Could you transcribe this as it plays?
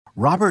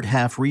Robert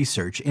Half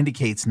research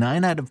indicates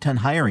 9 out of 10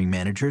 hiring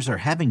managers are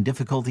having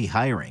difficulty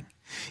hiring.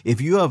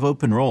 If you have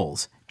open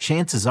roles,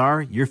 chances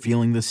are you're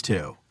feeling this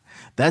too.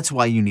 That's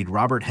why you need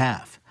Robert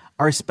Half.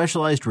 Our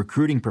specialized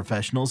recruiting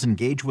professionals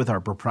engage with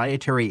our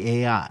proprietary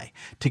AI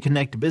to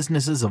connect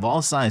businesses of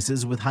all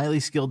sizes with highly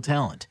skilled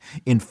talent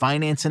in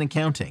finance and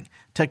accounting,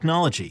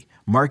 technology,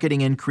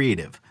 marketing and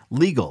creative,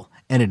 legal,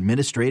 and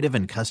administrative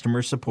and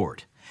customer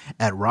support.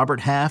 At Robert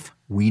Half,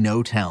 we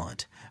know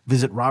talent.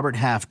 Visit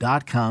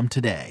roberthalf.com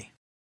today.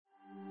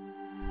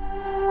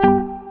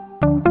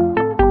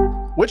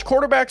 Which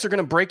quarterbacks are going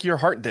to break your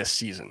heart this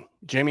season?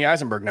 Jamie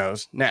Eisenberg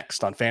knows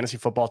next on Fantasy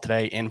Football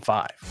Today in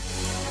 5.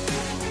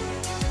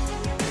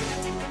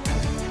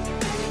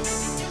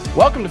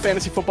 Welcome to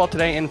Fantasy Football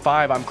Today in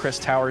 5. I'm Chris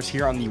Towers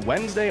here on the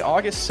Wednesday,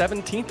 August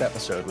 17th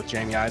episode with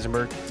Jamie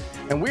Eisenberg.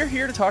 And we're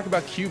here to talk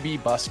about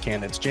QB bust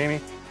candidates. Jamie,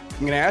 I'm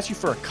going to ask you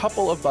for a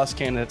couple of bust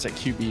candidates at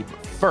QB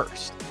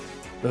first.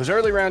 Those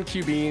early round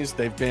QBs,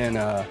 they've been,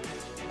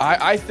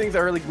 I think the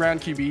early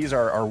round QBs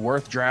are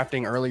worth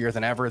drafting earlier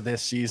than ever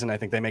this season. I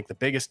think they make the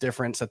biggest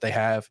difference that they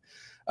have,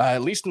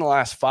 at least in the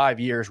last 5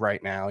 years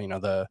right now, you know,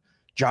 the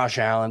Josh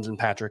Allens and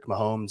Patrick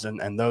Mahomes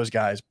and those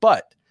guys,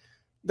 but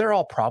they're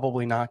all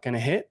probably not going to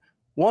hit.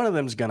 One of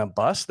them is going to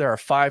bust. There are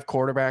 5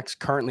 quarterbacks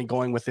currently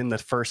going within the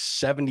first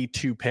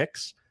 72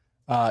 picks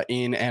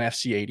in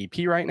NFC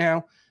ADP right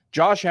now.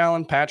 Josh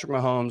Allen, Patrick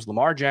Mahomes,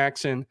 Lamar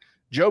Jackson,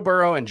 Joe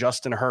Burrow, and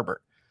Justin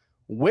Herbert.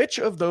 Which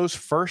of those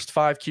first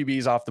 5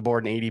 QBs off the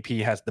board in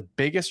ADP has the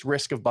biggest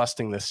risk of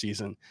busting this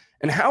season?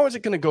 And how is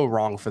it going to go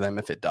wrong for them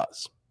if it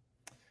does?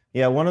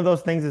 Yeah, one of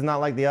those things is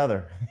not like the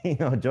other.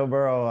 Joe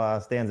Burrow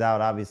stands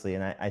out, obviously.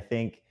 And I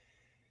think,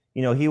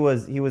 he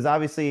was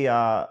obviously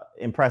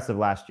impressive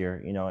last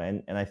year,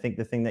 and I think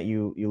the thing that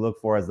you look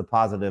for as the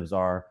positives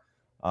are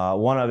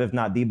one of, if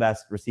not the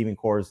best receiving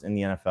corps in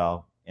the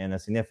NFL and a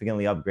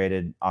significantly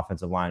upgraded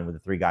offensive line with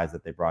the 3 guys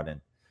that they brought in.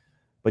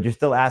 But you're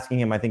still asking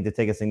him, I think, to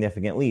take a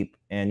significant leap.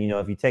 And,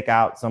 if you take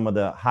out some of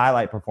the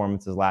highlight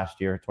performances last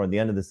year toward the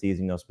end of the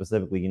season,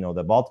 specifically,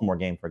 the Baltimore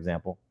game, for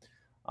example,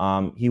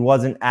 he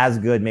wasn't as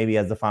good maybe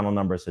as the final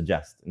numbers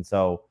suggest. And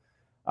so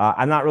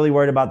I'm not really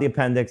worried about the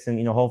appendix.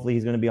 And, hopefully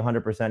he's going to be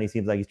 100%. He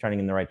seems like he's trending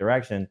in the right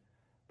direction.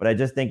 But I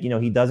just think,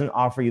 he doesn't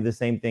offer you the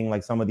same thing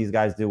like some of these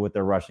guys do with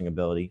their rushing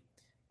ability.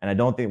 And I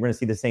don't think we're going to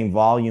see the same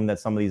volume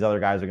that some of these other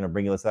guys are going to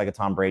bring you. Let's say like a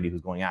Tom Brady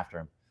who's going after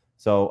him.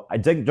 So I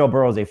think Joe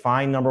Burrow is a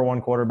fine number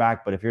 1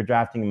 quarterback, but if you're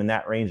drafting him in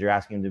that range, you're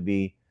asking him to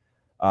be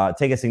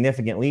take a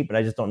significant leap, but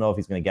I just don't know if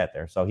he's going to get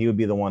there. So he would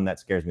be the one that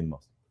scares me the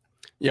most.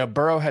 Yeah,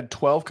 Burrow had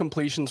 12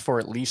 completions for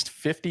at least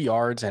 50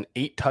 yards and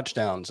 8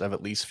 touchdowns of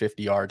at least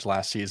 50 yards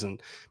last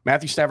season.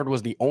 Matthew Stafford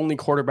was the only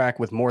quarterback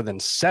with more than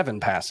 7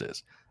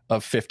 passes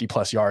of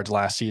 50-plus yards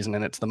last season,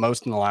 and it's the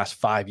most in the last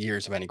 5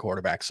 years of any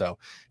quarterback. So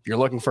if you're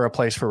looking for a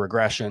place for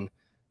regression,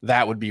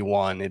 that would be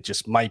one. It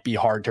just might be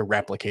hard to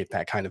replicate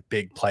that kind of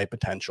big play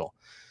potential.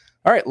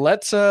 All right,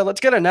 let's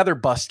get another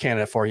bust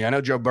candidate for you. I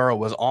know Joe Burrow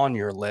was on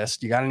your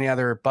list. You got any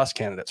other bust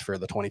candidates for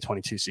the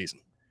 2022 season?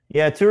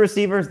 Yeah, 2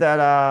 receivers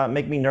that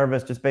make me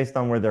nervous just based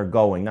on where they're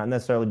going. Not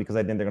necessarily because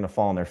I think they're going to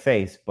fall on their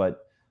face,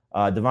 but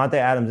Davante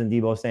Adams and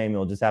Deebo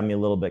Samuel just have me a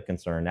little bit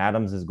concerned.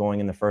 Adams is going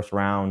in the first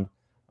round.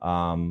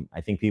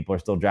 I think people are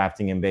still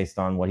drafting him based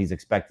on what he's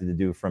expected to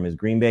do from his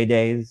Green Bay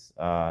days.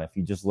 If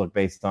you just look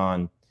based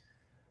on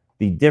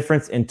the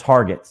difference in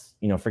targets,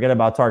 forget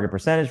about target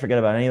percentage, forget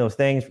about any of those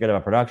things, forget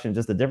about production,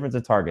 just the difference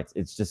in targets.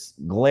 It's just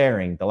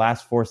glaring the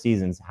last 4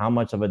 seasons, how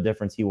much of a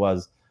difference he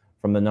was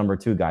from the number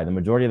 2 guy. The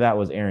majority of that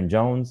was Aaron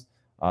Jones.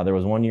 There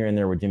was 1 year in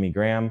there with Jimmy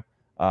Graham,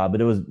 but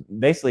it was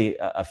basically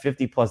a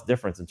 50-plus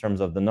difference in terms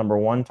of the number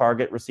 1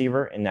 target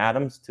receiver in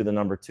Adams to the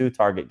number 2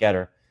 target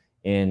getter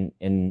in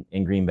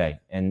Green Bay.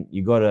 And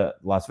you go to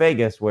Las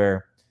Vegas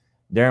where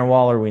Darren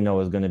Waller, we know,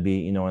 is going to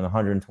be, in the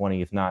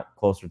 120, if not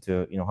closer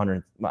to,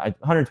 100.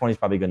 120 is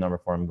probably a good number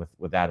for him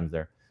with Adams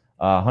there.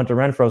 Hunter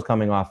Renfro's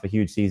coming off a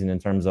huge season in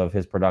terms of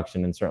his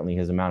production and certainly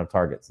his amount of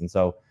targets. And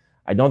so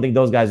I don't think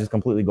those guys just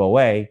completely go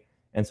away.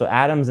 And so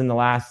Adams in the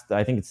last,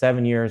 I think it's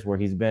 7 years where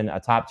he's been a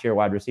top-tier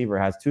wide receiver,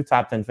 has 2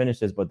 top 10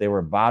 finishes, but they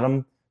were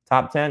bottom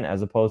top 10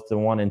 as opposed to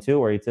 1 and 2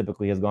 where he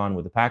typically has gone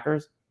with the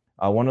Packers.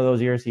 One of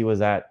those years he was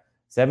at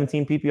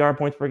 17 PPR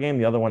points per game,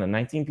 the other one at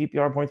 19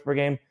 PPR points per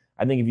game.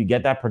 I think if you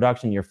get that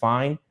production, you're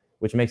fine,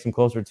 which makes him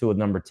closer to a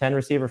number 10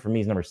 receiver. For me,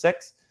 he's number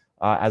 6,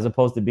 as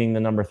opposed to being the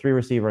number 3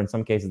 receiver in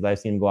some cases that I've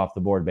seen him go off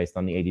the board based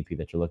on the ADP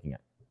that you're looking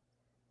at.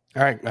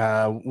 All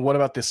right. What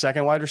about the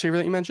second wide receiver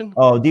that you mentioned?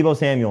 Oh, Deebo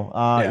Samuel.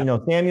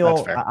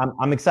 Samuel,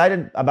 I'm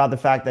excited about the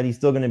fact that he's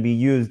still going to be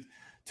used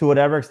to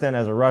whatever extent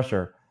as a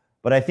rusher.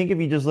 But I think if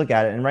you just look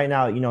at it, and right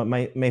now,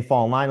 it may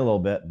fall in line a little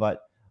bit,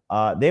 but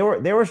they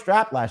were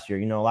strapped last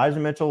year. Elijah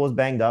Mitchell was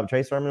banged up.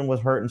 Trey Sermon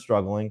was hurt and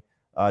struggling.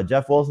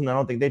 Jeff Wilson, I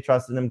don't think they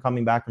trusted him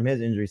coming back from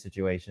his injury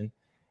situation.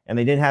 And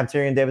they didn't have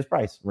Tyrion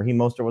Davis-Price. Raheem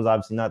Mostert was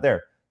obviously not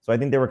there. So I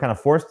think they were kind of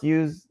forced to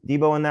use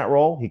Deebo in that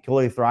role. He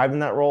clearly thrived in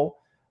that role.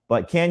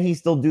 But can he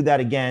still do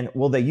that again?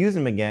 Will they use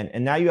him again?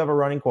 And now you have a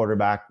running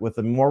quarterback with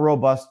a more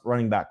robust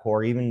running back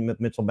core. Even with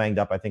Mitchell banged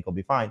up, I think he'll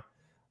be fine.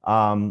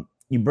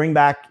 you bring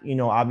back,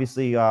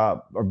 obviously,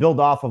 or build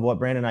off of what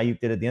Brandon Ayuk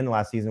did at the end of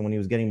last season when he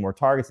was getting more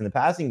targets in the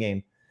passing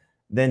game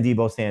than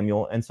Deebo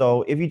Samuel. And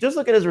so if you just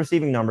look at his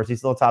receiving numbers, he's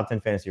still a top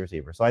 10 fantasy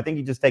receiver. So I think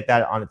you just take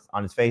that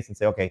on his face and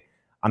say, okay,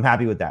 I'm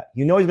happy with that.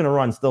 He's going to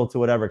run still to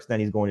whatever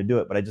extent he's going to do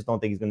it, but I just don't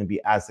think he's going to be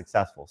as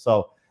successful.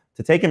 So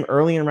to take him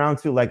early in round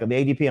 2, like the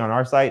ADP on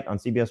our site on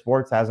CBS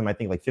Sports has him, I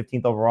think, like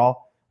 15th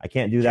overall. I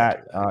can't do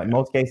that. In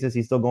most cases,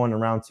 he's still going in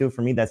round 2.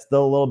 For me, that's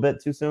still a little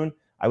bit too soon.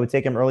 I would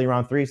take him early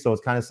round 3. So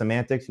it's kind of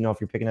semantics.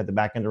 If you're picking at the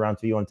back end of round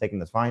 2, you want to take him,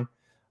 that's fine.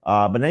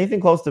 But anything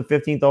close to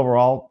 15th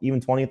overall, even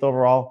 20th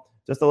overall,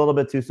 just a little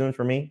bit too soon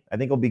for me. I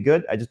think he'll be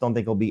good. I just don't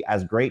think he'll be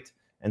as great.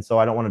 And so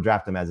I don't want to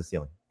draft him as a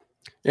ceiling.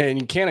 Yeah, and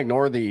you can't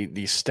ignore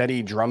the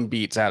steady drum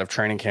beats out of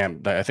training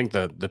camp. I think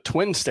the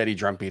twin steady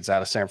drum beats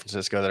out of San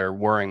Francisco that are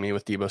worrying me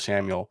with Deebo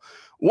Samuel.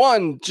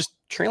 One, just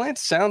Trey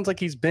Lance sounds like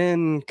he's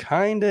been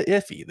kind of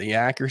iffy. The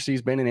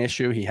accuracy's been an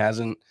issue. He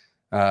hasn't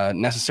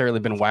necessarily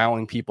been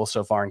wowing people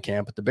so far in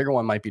camp. But the bigger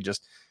one might be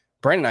just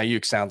Brandon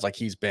Ayuk sounds like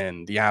he's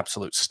been the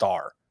absolute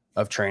star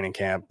of training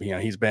camp.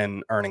 He's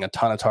been earning a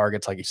ton of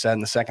targets. Like you said,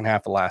 in the second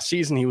half of last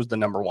season, he was the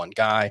number one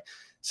guy.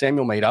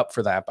 Samuel made up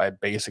for that by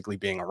basically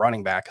being a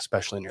running back,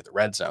 especially near the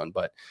red zone.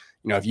 But,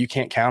 if you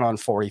can't count on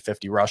 40,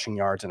 50 rushing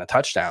yards and a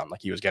touchdown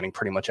like he was getting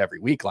pretty much every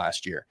week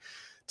last year,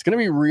 it's going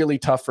to be really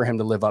tough for him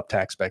to live up to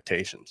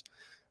expectations.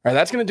 All right,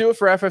 that's going to do it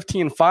for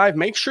FFT and 5.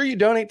 Make sure you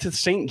donate to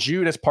St.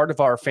 Jude as part of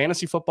our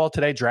Fantasy Football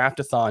Today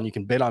Draft-a-thon. You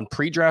can bid on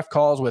pre-draft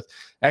calls with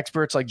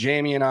experts like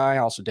Jamie and I,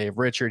 also Dave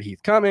Richard,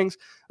 Heath Cummings,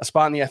 a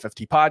spot in the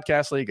FFT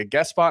Podcast League, a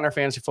guest spot in our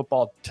Fantasy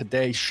Football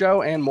Today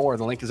show, and more.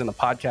 The link is in the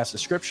podcast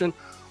description.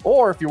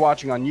 Or if you're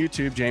watching on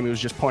YouTube, Jamie was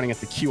just pointing at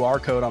the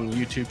QR code on the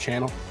YouTube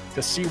channel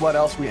to see what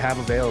else we have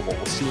available.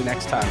 We'll see you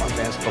next time on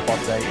Fantasy Football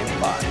Today in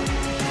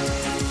 5.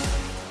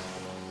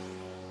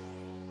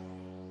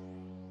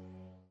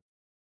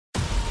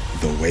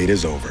 The wait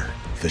is over.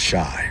 The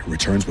Chi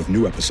returns with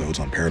new episodes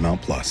on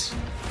Paramount+.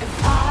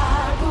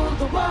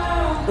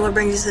 What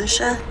brings you to the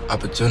Chi?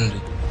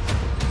 Opportunity.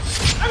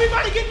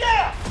 Everybody get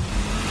down!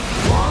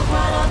 Walk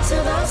right up to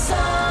the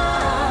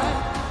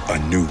side. A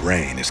new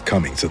reign is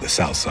coming to the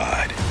South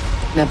Side.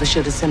 Never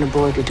should have sent a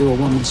boy to do a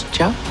woman's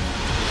job.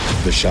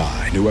 The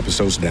Chi. New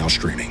episodes now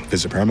streaming.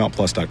 Visit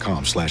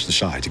ParamountPlus.com/The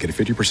Chi to get a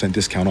 50%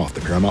 discount off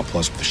the Paramount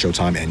Plus with the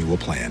Showtime annual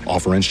plan.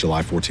 Offer ends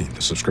July 14th.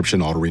 The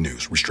subscription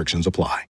auto-renews. Restrictions apply.